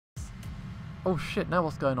Oh shit, now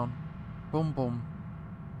what's going on? Boom boom.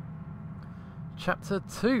 Chapter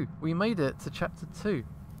 2! We made it to chapter 2.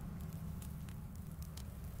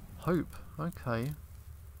 Hope. Okay.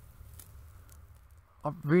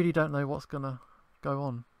 I really don't know what's gonna go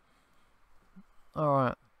on.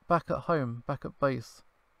 Alright. Back at home. Back at base.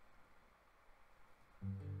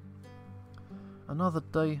 Another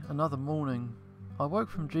day, another morning. I woke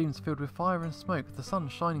from dreams filled with fire and smoke. The sun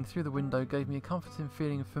shining through the window gave me a comforting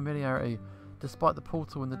feeling of familiarity, despite the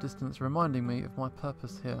portal in the distance reminding me of my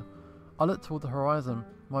purpose here. I looked toward the horizon,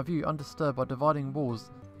 my view undisturbed by dividing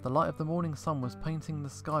walls. The light of the morning sun was painting the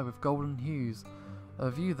sky with golden hues,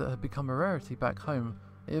 a view that had become a rarity back home.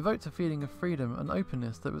 It evoked a feeling of freedom and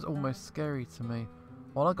openness that was almost scary to me.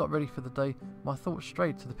 While I got ready for the day, my thoughts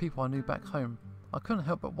strayed to the people I knew back home. I couldn't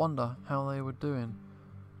help but wonder how they were doing.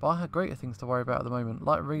 But I had greater things to worry about at the moment,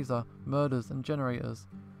 like Reza, murders and generators.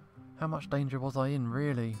 How much danger was I in,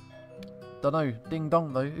 really? Dunno. Ding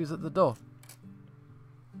dong though, who's at the door?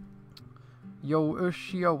 Yo,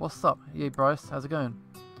 Ushio, what's up? Yeah, Bryce, how's it going?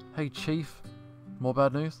 Hey, Chief. More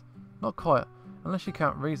bad news? Not quite, unless you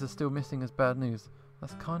count Reza still missing as bad news.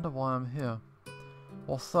 That's kinda why I'm here.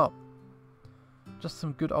 What's up? Just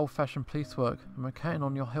some good old-fashioned police work. I'm counting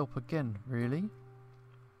on your help again, really?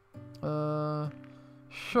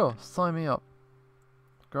 Sure, sign me up.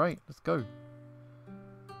 Great, let's go.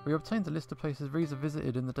 We obtained a list of places Reza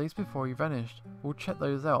visited in the days before he vanished. We'll check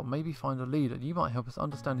those out, maybe find a lead, and you might help us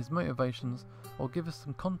understand his motivations or give us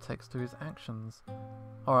some context to his actions.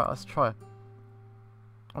 Alright, let's try.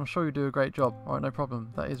 I'm sure you do a great job. Alright, no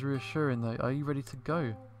problem. That is reassuring though. Are you ready to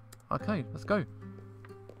go? Okay, let's go.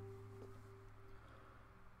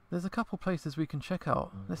 There's a couple places we can check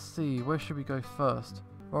out. Let's see, where should we go first?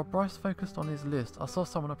 While Bryce focused on his list, I saw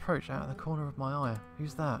someone approach out of the corner of my eye.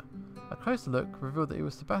 Who's that? A closer look revealed that it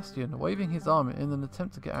was Sebastian, waving his arm in an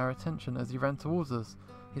attempt to get our attention as he ran towards us,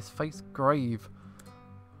 his face grave.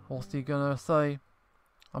 What's he gonna say?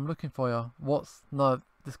 I'm looking for you. What's... No,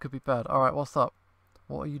 this could be bad. Alright, what's up?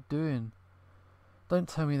 What are you doing? Don't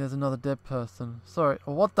tell me there's another dead person. Sorry.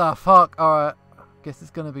 What the fuck? Alright. Guess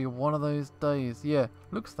it's gonna be one of those days. Yeah,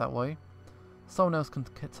 looks that way. Someone else can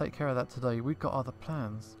take care of that today. We've got other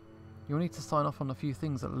plans. You'll need to sign off on a few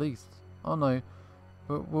things at least. Oh no.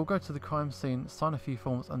 But we'll go to the crime scene, sign a few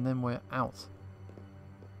forms, and then we're out.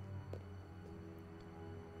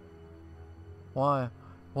 Why?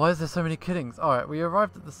 Why is there so many killings? Alright, we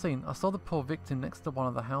arrived at the scene. I saw the poor victim next to one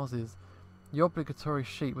of the houses. The obligatory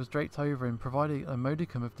sheet was draped over him, providing a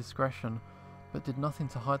modicum of discretion, but did nothing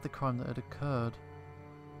to hide the crime that had occurred.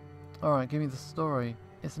 Alright, give me the story.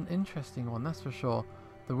 It's an interesting one, that's for sure.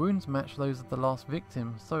 The wounds match those of the last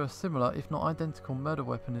victim, so a similar, if not identical, murder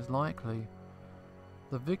weapon is likely.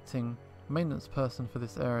 The victim, maintenance person for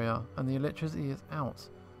this area, and the electricity is out.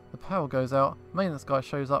 The power goes out, maintenance guy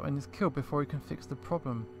shows up and is killed before he can fix the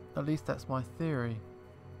problem. At least that's my theory.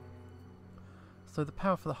 So the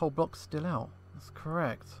power for the whole block's still out. That's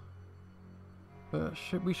correct. But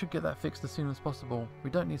we should get that fixed as soon as possible.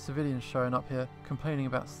 We don't need civilians showing up here complaining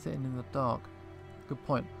about sitting in the dark. Good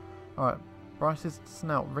point. Alright, Bryce's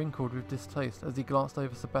snout wrinkled with distaste as he glanced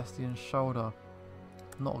over Sebastian's shoulder.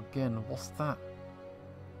 Not again, what's that?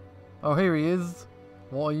 Oh, here he is!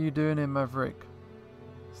 What are you doing here, Maverick?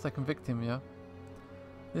 Second victim, yeah?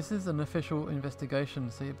 This is an official investigation,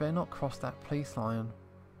 so you better not cross that police line.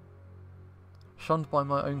 Shunned by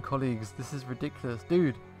my own colleagues, this is ridiculous.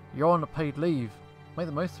 Dude, you're on a paid leave. Make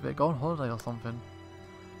the most of it, go on holiday or something.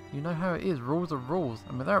 You know how it is, rules are rules,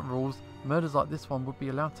 and without rules, murders like this one would be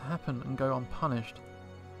allowed to happen and go unpunished.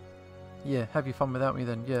 Yeah, have your fun without me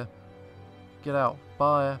then, yeah. Get out,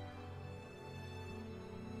 bye.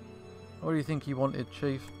 What do you think he wanted,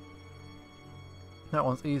 Chief? That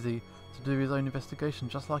one's easy, to do his own investigation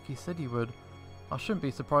just like he said he would. I shouldn't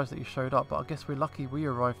be surprised that he showed up, but I guess we're lucky we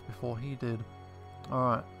arrived before he did.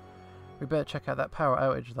 Alright, we better check out that power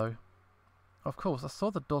outage though. Of course, I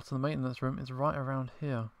saw the door to the maintenance room is right around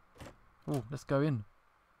here. Ooh, let's go in.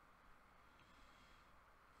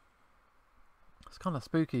 It's kind of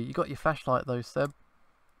spooky. You got your flashlight though, Seb.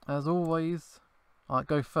 As always. Alright,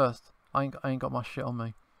 go first. I ain't got my shit on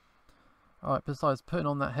me. Alright, besides, putting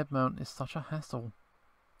on that head mount is such a hassle.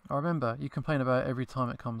 I remember, you complain about it every time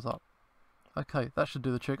it comes up. Okay, that should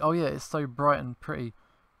do the trick. Oh yeah, it's so bright and pretty.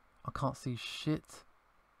 I can't see shit.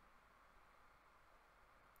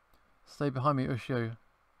 Stay behind me, Ushio.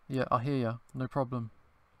 Yeah, I hear ya. No problem.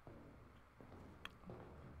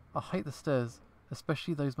 I hate the stairs,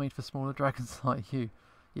 especially those made for smaller dragons like you.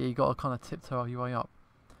 Yeah, you gotta kinda tiptoe your way up.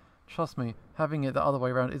 Trust me, having it the other way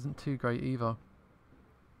around isn't too great either.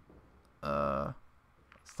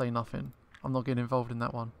 Say nothing. I'm not getting involved in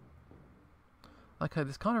that one. Okay,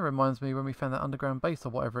 this kind of reminds me when we found that underground base or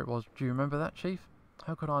whatever it was. Do you remember that, Chief?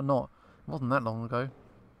 How could I not? It wasn't that long ago.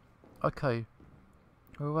 Okay.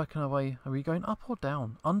 We're working our way. Are we going up or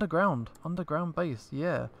down? Underground. Underground base,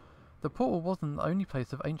 yeah. The portal wasn't the only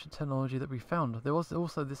place of ancient technology that we found. There was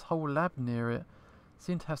also this whole lab near it.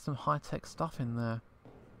 Seemed to have some high-tech stuff in there.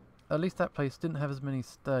 At least that place didn't have as many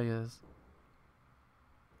stairs.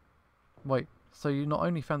 Wait, so you not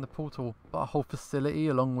only found the portal, but a whole facility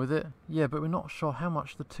along with it? Yeah, but we're not sure how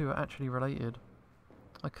much the two are actually related.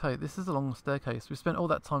 Okay, this is a long staircase. We spent all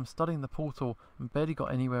that time studying the portal and barely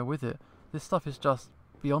got anywhere with it. This stuff is just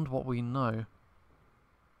beyond what we know.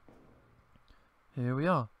 Here we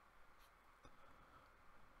are.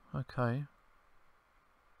 Okay.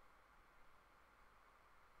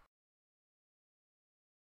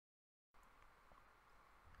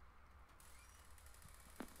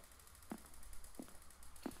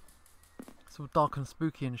 It's all dark and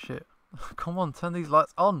spooky and shit. Come on, turn these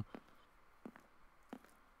lights on!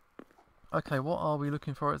 Okay, what are we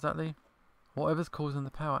looking for exactly? Whatever's causing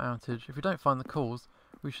the power outage. If we don't find the cause,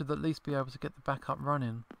 we should at least be able to get the backup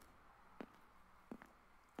running.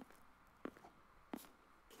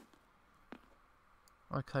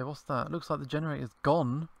 Okay, what's that? Looks like the generator's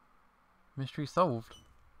gone. Mystery solved.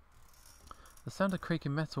 The sound of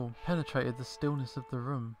creaking metal penetrated the stillness of the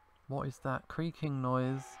room. What is that creaking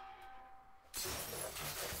noise?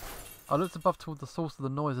 I looked above toward the source of the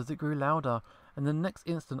noise as it grew louder, and the next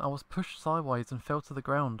instant I was pushed sideways and fell to the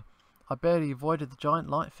ground. I barely avoided the giant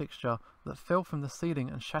light fixture that fell from the ceiling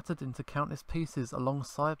and shattered into countless pieces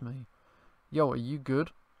alongside me. Yo, are you good?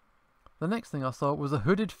 The next thing I saw was a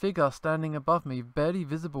hooded figure standing above me, barely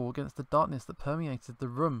visible against the darkness that permeated the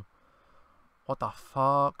room. What the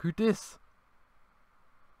fuck? Who dis?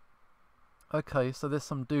 Okay, so there's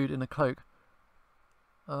some dude in a cloak.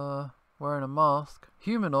 Wearing a mask.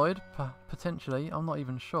 Humanoid, potentially, I'm not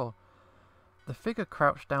even sure. The figure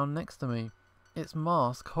crouched down next to me, its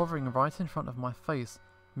mask hovering right in front of my face.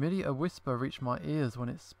 Merely a whisper reached my ears when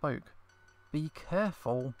it spoke. Be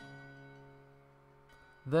careful.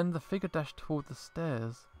 Then the figure dashed toward the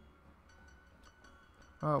stairs.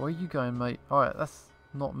 Alright, where are you going, mate? Alright, that's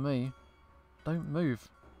not me. Don't move.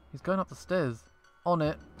 He's going up the stairs. On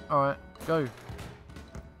it. Alright, go.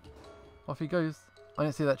 Off he goes. I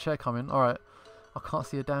didn't see that chair coming. Alright. I can't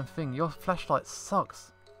see a damn thing. Your flashlight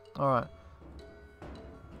sucks. Alright.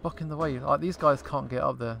 Blocking the way. Like, these guys can't get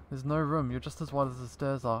up there. There's no room. You're just as wide as the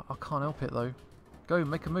stairs are. I can't help it though. Go,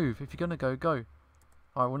 make a move. If you're gonna go, go.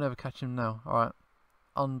 Alright, we'll never catch him now. Alright.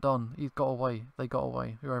 Undone. He's got away. They got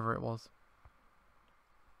away. Whoever it was.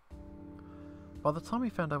 By the time we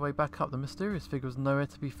found our way back up, the mysterious figure was nowhere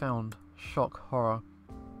to be found. Shock, horror.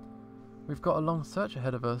 We've got a long search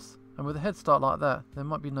ahead of us, and with a head start like that, there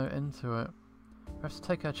might be no end to it. We have to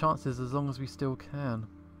take our chances as long as we still can.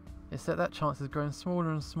 It's that chance is growing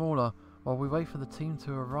smaller and smaller while we wait for the team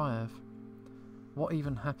to arrive. What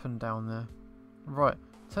even happened down there? Right,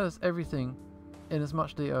 tell us everything in as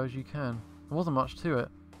much detail as you can. There wasn't much to it.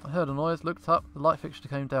 I heard a noise, looked up, the light fixture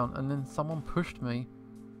came down, and then someone pushed me.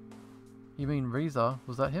 You mean Reza?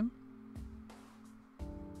 Was that him?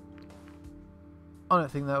 I don't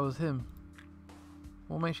think that was him.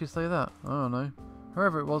 What makes you say that? I don't know.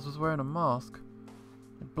 Whoever it was wearing a mask.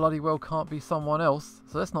 It bloody well can't be someone else,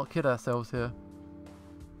 so let's not kid ourselves here.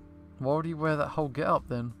 Why would he wear that whole get-up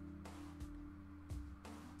then?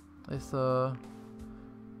 It's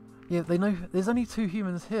yeah, they know there's only two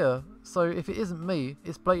humans here, so if it isn't me,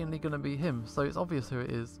 it's blatantly gonna be him, so it's obvious who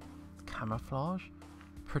it is. Camouflage?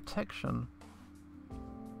 Protection?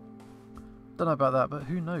 Don't know about that, but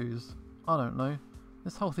who knows? I don't know.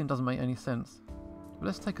 This whole thing doesn't make any sense. But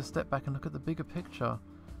let's take a step back and look at the bigger picture.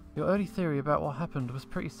 Your early theory about what happened was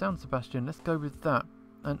pretty sound, Sebastian. Let's go with that,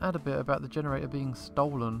 and add a bit about the generator being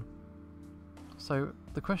stolen. So,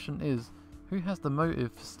 the question is, who has the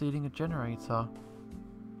motive for stealing a generator?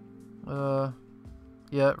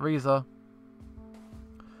 Yeah, Reza.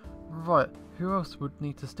 Right, who else would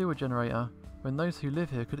need to steal a generator when those who live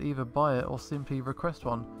here could either buy it or simply request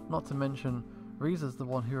one? Not to mention, Reza's the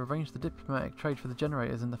one who arranged the diplomatic trade for the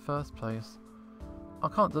generators in the first place. I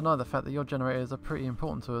can't deny the fact that your generators are pretty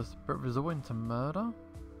important to us, but resorting to murder?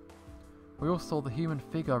 We all saw the human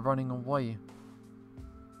figure running away.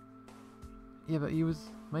 Yeah, but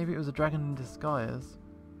maybe it was a dragon in disguise.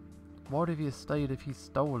 Why would he have stayed if he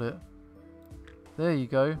stole it? There you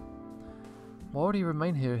go. Why would he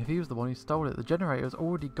remain here if he was the one who stole it? The generator was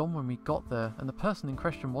already gone when we got there, and the person in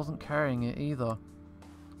question wasn't carrying it either.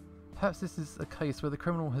 Perhaps this is a case where the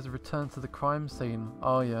criminal has returned to the crime scene.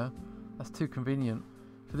 Oh yeah, that's too convenient.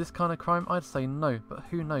 For this kind of crime, I'd say no, but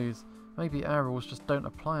who knows? Maybe our rules just don't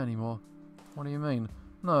apply anymore. What do you mean?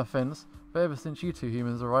 No offense, but ever since you two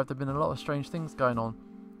humans arrived, there have been a lot of strange things going on.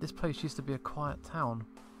 This place used to be a quiet town.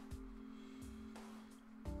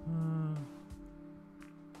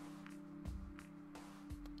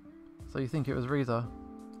 So you think it was Reza?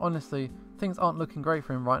 Honestly, things aren't looking great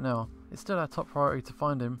for him right now. It's still our top priority to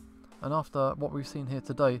find him, and after what we've seen here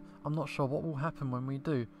today, I'm not sure what will happen when we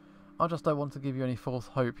do. I just don't want to give you any false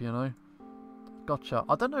hope, you know? Gotcha.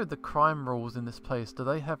 I don't know the crime rules in this place. Do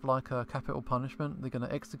they have like a capital punishment? They're going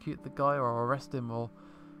to execute the guy or arrest him or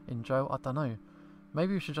in jail? I don't know.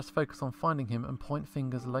 Maybe we should just focus on finding him and point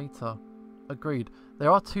fingers later. Agreed.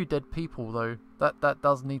 There are 2 dead people though. That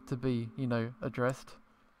does need to be, you know, addressed.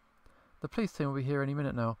 The police team will be here any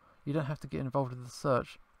minute now. You don't have to get involved with the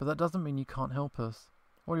search, but that doesn't mean you can't help us.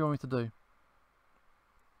 What do you want me to do?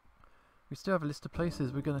 We still have a list of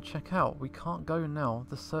places we're going to check out. We can't go now.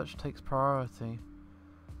 The search takes priority.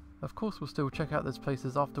 Of course we'll still check out those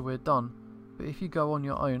places after we're done, but if you go on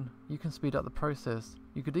your own, you can speed up the process.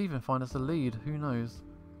 You could even find us a lead, who knows?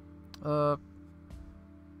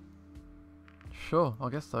 Sure, I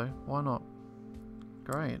guess so. Why not?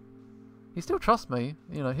 Great. You still trust me?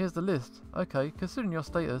 You know, here's the list. Okay, considering your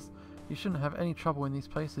status, you shouldn't have any trouble in these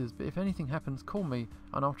places, but if anything happens, call me,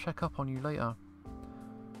 and I'll check up on you later.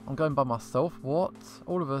 I'm going by myself? What?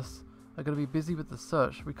 All of us are going to be busy with the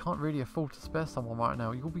search. We can't really afford to spare someone right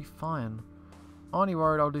now. You'll be fine. Aren't you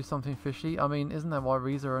worried I'll do something fishy? I mean, isn't that why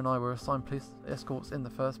Reza and I were assigned police escorts in the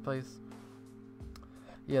first place?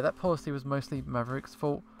 Yeah, that policy was mostly Maverick's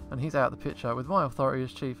fault, and he's out of the picture. With my authority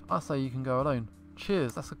as chief, I say you can go alone.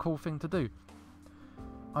 Cheers, that's a cool thing to do.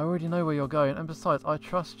 I already know where you're going, and besides, I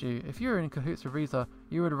trust you. If you were in cahoots with Reza,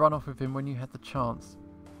 you would have run off with him when you had the chance.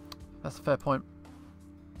 That's a fair point.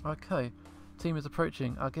 Okay, team is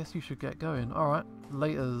approaching. I guess you should get going. Alright,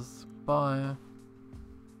 laters. Bye.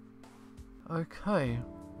 Okay,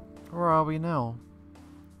 where are we now?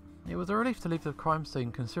 It was a relief to leave the crime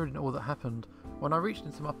scene considering all that happened. When I reached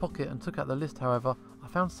into my pocket and took out the list, however, I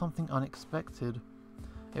found something unexpected.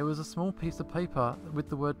 It was a small piece of paper with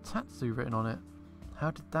the word Tatsu written on it. How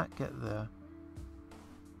did that get there?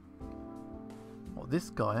 What, this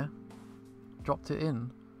guy dropped it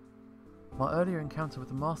in. My earlier encounter with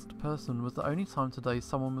the masked person was the only time today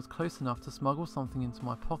someone was close enough to smuggle something into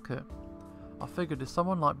my pocket. I figured if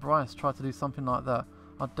someone like Bryce tried to do something like that,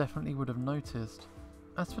 I definitely would have noticed.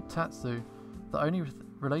 As for Tatsu, the only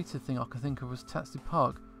related thing I could think of was Tatsu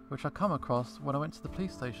Park, which I come across when I went to the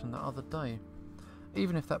police station that other day.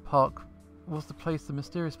 Even if that park was the place the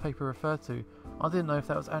mysterious paper referred to, I didn't know if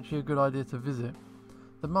that was actually a good idea to visit.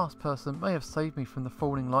 The masked person may have saved me from the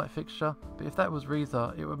falling light fixture, but if that was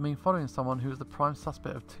Reza, it would mean following someone who was the prime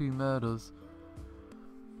suspect of 2 murders.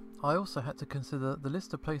 I also had to consider the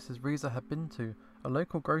list of places Reza had been to. A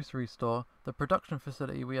local grocery store, the production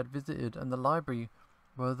facility we had visited, and the library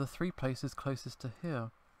were the 3 places closest to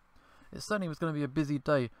here. It certainly was going to be a busy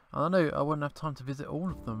day, and I know I wouldn't have time to visit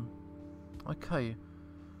all of them. Okay,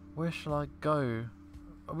 where shall I go?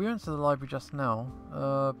 We went to the library just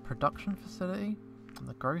now. Production facility? And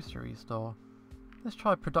the grocery store. Let's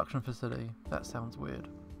try production facility. That sounds weird.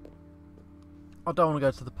 I don't want to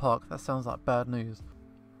go to the park. That sounds like bad news.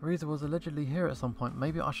 Reza was allegedly here at some point.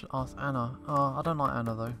 Maybe I should ask Anna. I don't like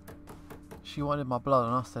Anna though. She wanted my blood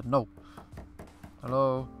and I said no.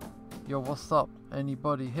 Hello? Yo, what's up?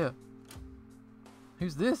 Anybody here?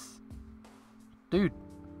 Who's this? Dude,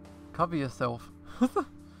 cover yourself.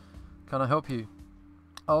 Can I help you?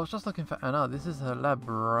 I was just looking for Anna. This is her lab,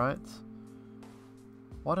 right?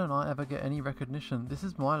 Why don't I ever get any recognition? This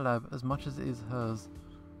is my lab as much as it is hers.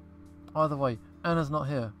 Either way, Anna's not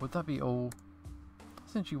here. Would that be all?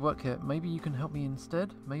 Since you work here, maybe you can help me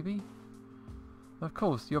instead? Maybe? Of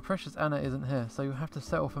course, your precious Anna isn't here, so you'll have to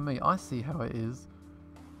settle for me. I see how it is.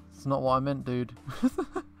 It's not what I meant, dude.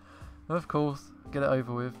 Of course, get it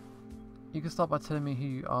over with. You can start by telling me who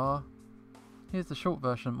you are. Here's the short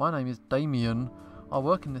version. My name is Damien. I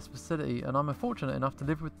work in this facility and I'm unfortunate enough to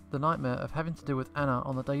live with the nightmare of having to deal with Anna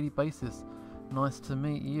on a daily basis. Nice to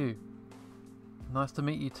meet you. Nice to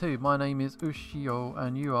meet you too. My name is Ushio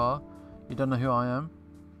and you are... You don't know who I am?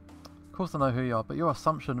 Of course I know who you are, but your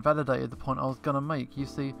assumption validated the point I was going to make. You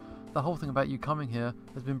see, the whole thing about you coming here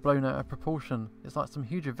has been blown out of proportion. It's like some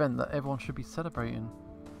huge event that everyone should be celebrating.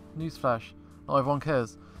 Newsflash, not everyone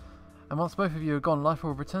cares. And once both of you are gone, life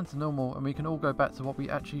will return to normal and we can all go back to what we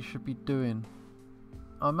actually should be doing.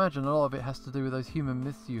 I imagine a lot of it has to do with those human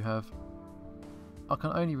myths you have. I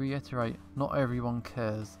can only reiterate, not everyone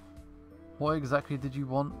cares. What exactly did you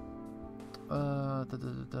want?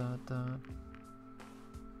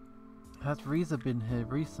 Has Reza been here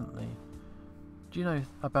recently? Do you know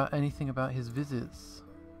about anything about his visits?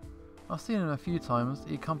 I've seen him a few times.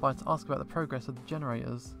 He'd come by to ask about the progress of the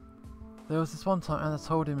generators. There was this one time Anna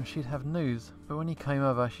told him she'd have news, but when he came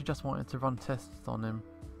over she just wanted to run tests on him.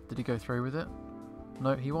 Did he go through with it?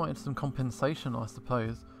 No, he wanted some compensation, I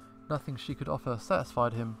suppose. Nothing she could offer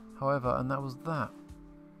satisfied him, however, and that was that.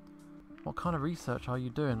 What kind of research are you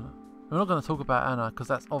doing? We're not going to talk about Anna, because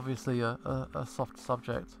that's obviously a soft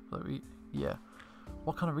subject. But yeah.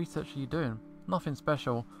 What kind of research are you doing? Nothing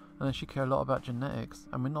special, unless you care a lot about genetics.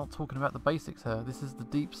 And we're not talking about the basics here. This is the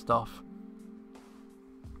deep stuff.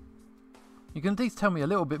 You can at least tell me a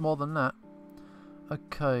little bit more than that.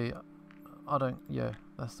 Okay. Yeah,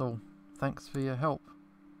 that's all. Thanks for your help.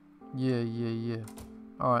 Yeah.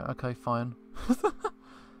 Alright, okay, fine.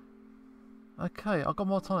 Okay, I've got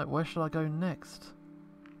more time. Where should I go next?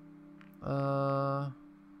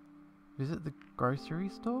 Visit the grocery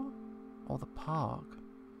store? Or the park?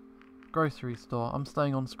 Grocery store. I'm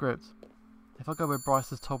staying on script. If I go where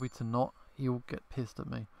Bryce has told me to not, he'll get pissed at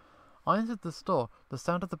me. I entered the store, the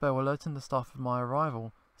sound of the bell alerting the staff of my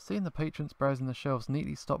arrival. Seeing the patrons browsing the shelves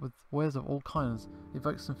neatly stocked with wares of all kinds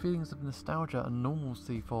evoked some feelings of nostalgia and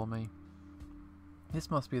normalcy for me. This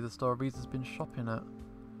must be the store Reeza's been shopping at.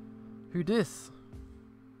 Who dis?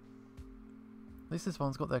 At least this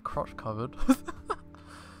one's got their crotch covered.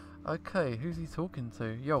 Okay, who's he talking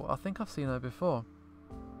to? Yo, I think I've seen her before.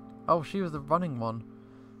 Oh, she was the running one.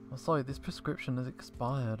 I'm sorry, this prescription has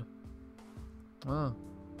expired. Oh,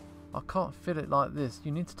 I can't fill it like this.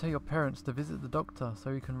 You need to tell your parents to visit the doctor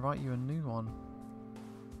so he can write you a new one.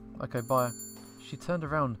 Okay, bye. She turned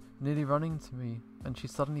around, nearly running to me, and she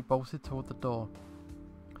suddenly bolted toward the door.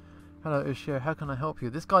 Hello, Ushio, how can I help you?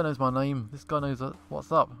 This guy knows my name. This guy knows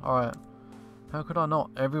what's up. Alright. How could I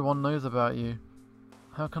not? Everyone knows about you.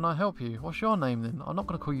 How can I help you? What's your name then? I'm not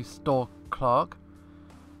going to call you store clerk.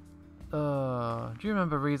 Do you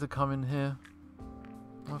remember Reza coming here?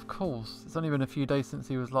 Of course. It's only been a few days since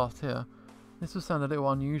he was last here. This will sound a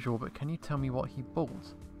little unusual, but can you tell me what he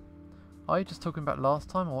bought? Are you just talking about last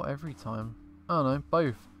time or every time? I don't know,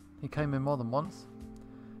 both. He came in more than once.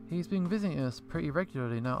 He's been visiting us pretty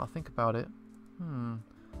regularly now I think about it.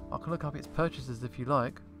 I can look up its purchases if you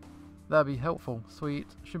like. That'd be helpful. Sweet.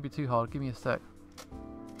 Shouldn't be too hard. Give me a sec.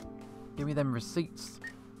 Give me them receipts.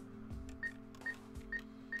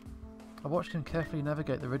 I watched him carefully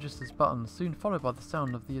navigate the register's buttons, soon followed by the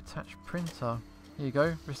sound of the attached printer. Here you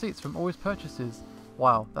go. Receipts from all his purchases.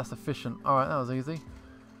 Wow, that's efficient. Alright, that was easy.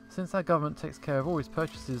 Since our government takes care of all his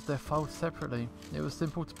purchases, they're filed separately. It was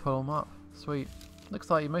simple to pull them up. Sweet. Looks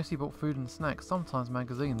like he mostly bought food and snacks, sometimes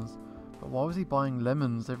magazines. But why was he buying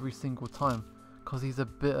lemons every single time? Because he's a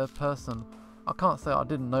bitter person. I can't say I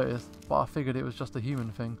didn't notice, but I figured it was just a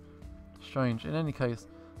human thing. Strange. In any case,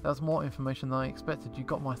 that was more information than I expected. You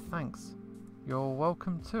got my thanks. You're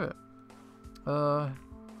welcome to it.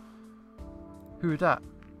 Who dat?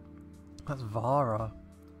 That's Vara.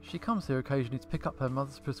 She comes here occasionally to pick up her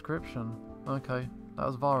mother's prescription. Okay, that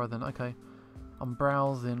was Vara then. Okay. I'm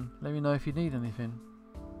browsing. Let me know if you need anything.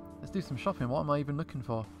 Let's do some shopping. What am I even looking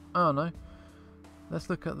for? I don't know. Let's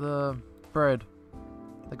look at the bread.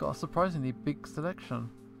 They got a surprisingly big selection.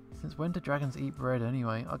 Since when do dragons eat bread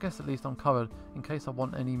anyway? I guess at least I'm covered in case I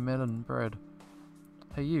want any melon bread.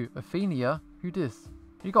 Hey you, Athenia? Who dis?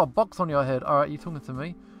 You got a box on your head. Alright, you talking to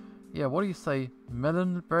me? Yeah, what do you say?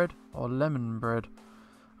 Melon bread or lemon bread?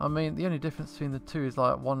 I mean, the only difference between the two is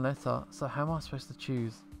like one letter, so how am I supposed to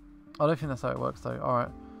choose? I don't think that's how it works though.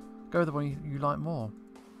 Alright, go with the one you like more.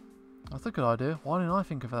 That's a good idea. Why didn't I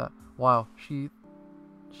think of that? Wow,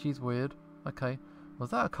 she's weird. Okay, was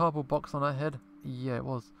that a cardboard box on her head? Yeah, it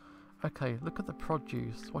was. Okay, look at the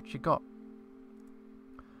produce. What you got?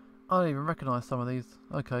 I don't even recognise some of these.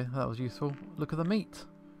 Okay, that was useful. Look at the meat.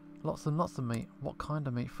 Lots and lots of meat. What kind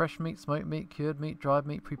of meat? Fresh meat, smoked meat, cured meat, dried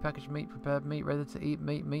meat, prepackaged meat, prepared meat, ready to eat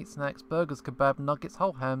meat, meat snacks, burgers, kebab, nuggets,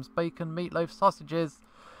 whole hams, bacon, meatloaf, sausages.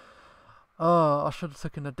 Oh, I should have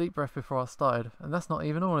taken a deep breath before I started. And that's not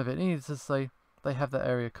even all of it. It needed to say they have that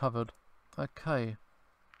area covered. Okay.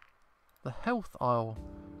 The health aisle.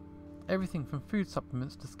 Everything from food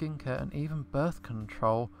supplements to skincare and even birth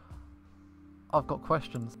control. I've got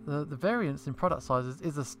questions. The variance in product sizes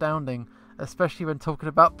is astounding, especially when talking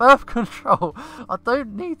about birth control. I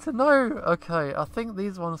don't need to know. Okay, I think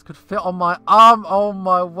these ones could fit on my arm. Oh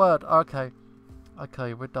my word. Okay.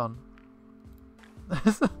 Okay, we're done.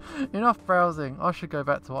 Enough browsing. I should go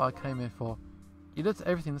back to what I came here for. You looked at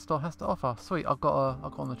everything the store has to offer. Sweet, I got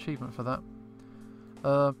an achievement for that.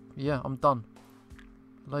 Yeah, I'm done.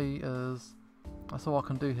 Laters. That's all I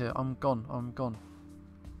can do here. I'm gone.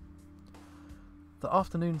 The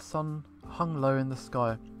afternoon sun hung low in the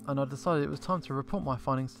sky. and I decided it was time to report my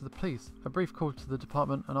findings to the police. A brief call to the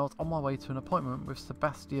department and I was on my way to an appointment with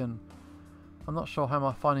Sebastian. I'm not sure how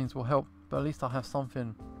my findings will help, but at least I have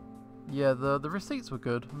something. Yeah, the receipts were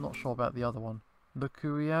good. I'm not sure about the other one. Look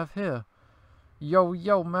who we have here.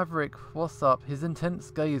 Yo, Maverick, what's up? His intense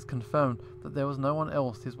gaze confirmed that there was no one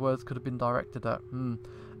else his words could have been directed at.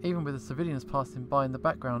 Even with the civilians passing by in the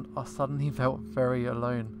background, I suddenly felt very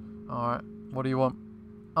alone. Alright, what do you want?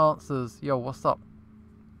 Answers. Yo, what's up?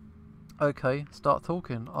 Okay, start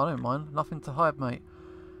talking. I don't mind. Nothing to hide, mate.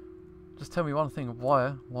 Just tell me one thing. Why?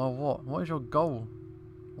 Why what? What is your goal?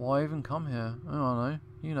 Why even come here? I don't know.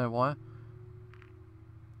 You know why.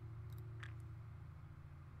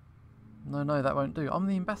 No, that won't do. I'm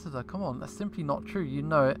the ambassador. Come on, that's simply not true. You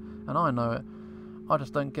know it, and I know it. I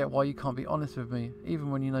just don't get why you can't be honest with me,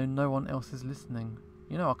 even when you know no one else is listening.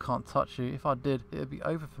 You know I can't touch you. If I did, it would be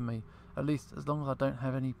over for me. At least as long as I don't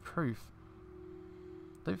have any proof.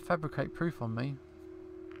 Don't fabricate proof on me.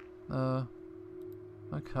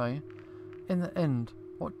 Okay. In the end,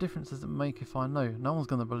 what difference does it make if I know? No one's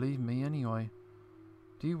going to believe me anyway.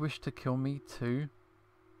 Do you wish to kill me too?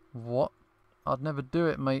 What? I'd never do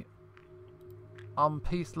it, mate. I'm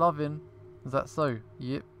peace-loving. Is that so?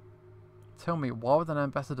 Yep. Tell me, why would an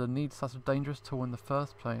ambassador need such a dangerous tool in the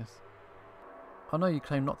first place? I know you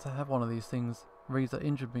claim not to have one of these things Reza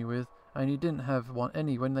injured me with, and you didn't have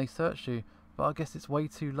any when they searched you, but I guess it's way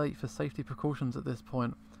too late for safety precautions at this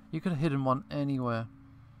point. You could have hidden one anywhere.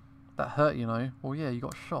 That hurt, you know. Well, yeah, you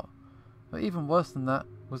got shot. But even worse than that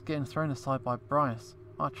was getting thrown aside by Bryce.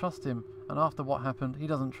 I trust him, and after what happened, he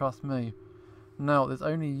doesn't trust me. Now, there's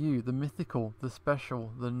only you, the mythical, the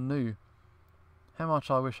special, the new. How much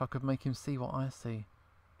I wish I could make him see what I see.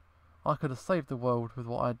 I could have saved the world with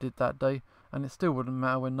what I did that day, and it still wouldn't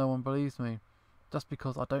matter when no one believes me, just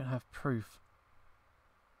because I don't have proof.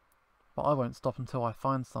 But I won't stop until I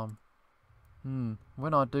find some.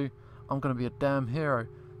 When I do, I'm going to be a damn hero.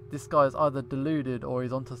 This guy's either deluded or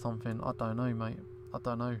he's onto something. I don't know, mate. I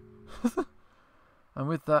don't know. And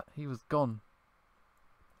with that, he was gone.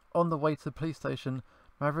 On the way to the police station,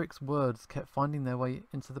 Maverick's words kept finding their way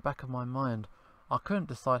into the back of my mind. I couldn't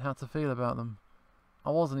decide how to feel about them.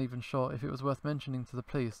 I wasn't even sure if it was worth mentioning to the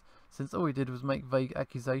police, since all he did was make vague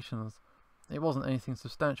accusations. It wasn't anything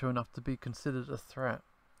substantial enough to be considered a threat.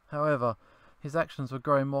 However, his actions were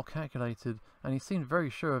growing more calculated, and he seemed very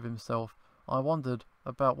sure of himself. I wondered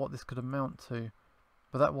about what this could amount to,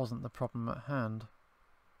 but that wasn't the problem at hand.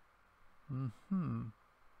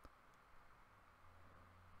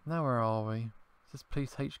 Now where are we? Is this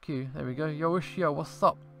police HQ? There we go. Yo, what's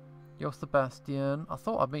up? Yo, Sebastian. I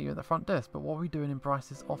thought I'd meet you at the front desk, but what are we doing in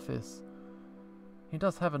Bryce's office? He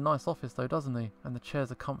does have a nice office though, doesn't he? And the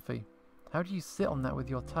chairs are comfy. How do you sit on that with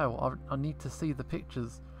your tail? I need to see the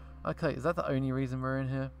pictures. Okay, is that the only reason we're in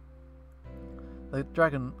here? The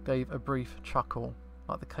dragon gave a brief chuckle,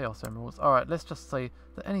 like the Chaos Emeralds. Alright, let's just say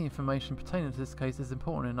that any information pertaining to this case is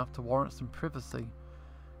important enough to warrant some privacy.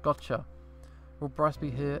 Gotcha. Will Bryce be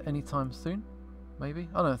here anytime soon? Maybe?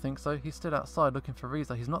 I don't think so. He's still outside looking for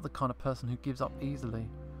Reza. He's not the kind of person who gives up easily.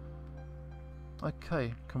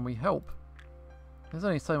 Okay, can we help? There's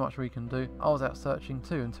only so much we can do. I was out searching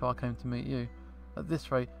too until I came to meet you. At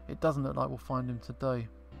this rate, it doesn't look like we'll find him today.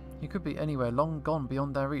 He could be anywhere, long gone,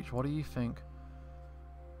 beyond our reach. What do you think?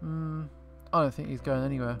 I don't think he's going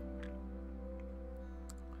anywhere.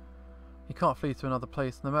 He can't flee to another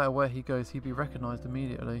place. No matter where he goes, he'd be recognised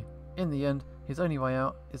immediately. In the end, his only way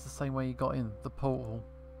out is the same way he got in, the portal.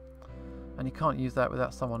 And he can't use that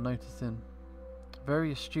without someone noticing.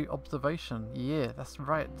 Very astute observation. Yeah, that's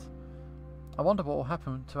right. I wonder what will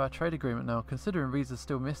happen to our trade agreement now, considering Reza's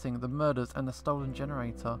still missing, the murders and the stolen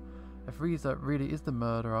generator. If Reza really is the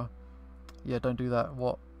murderer... Yeah, don't do that.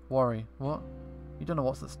 What? Worry. What? You don't know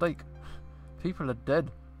what's at stake. People are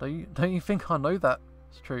dead. Don't you think I know that?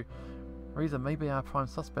 It's true. Reza may be our prime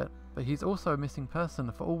suspect, but he's also a missing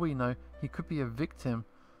person. For all we know, he could be a victim.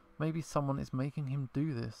 Maybe someone is making him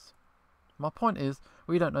do this. My point is,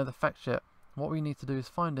 we don't know the facts yet. What we need to do is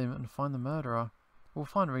find him and find the murderer. We'll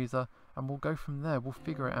find Reza, and we'll go from there. We'll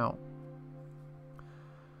figure it out.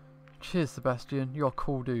 Cheers, Sebastian. You're a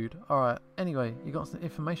cool dude. Alright, anyway, you got some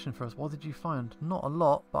information for us. What did you find? Not a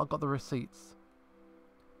lot, but I got the receipts.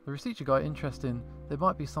 The receipts you got are interesting. There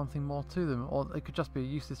might be something more to them, or it could just be a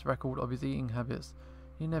useless record of his eating habits.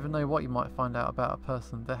 You never know what you might find out about a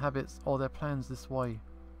person, their habits, or their plans this way.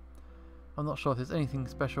 I'm not sure if there's anything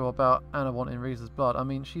special about Anna wanting Reza's blood. I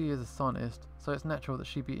mean, she is a scientist, so it's natural that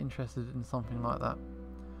she'd be interested in something like that.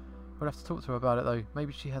 We'll have to talk to her about it though.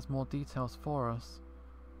 Maybe she has more details for us.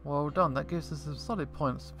 Well done, that gives us some solid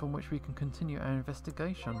points from which we can continue our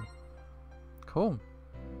investigation. Cool.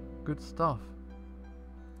 Good stuff.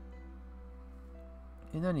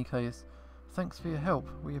 In any case, thanks for your help.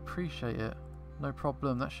 We appreciate it. No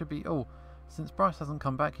problem. That should be all. Since Bryce hasn't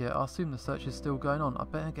come back yet, I assume the search is still going on. I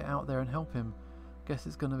better get out there and help him. Guess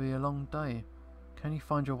it's going to be a long day. Can you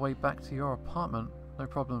find your way back to your apartment? No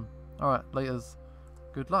problem. Alright, laters.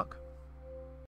 Good luck.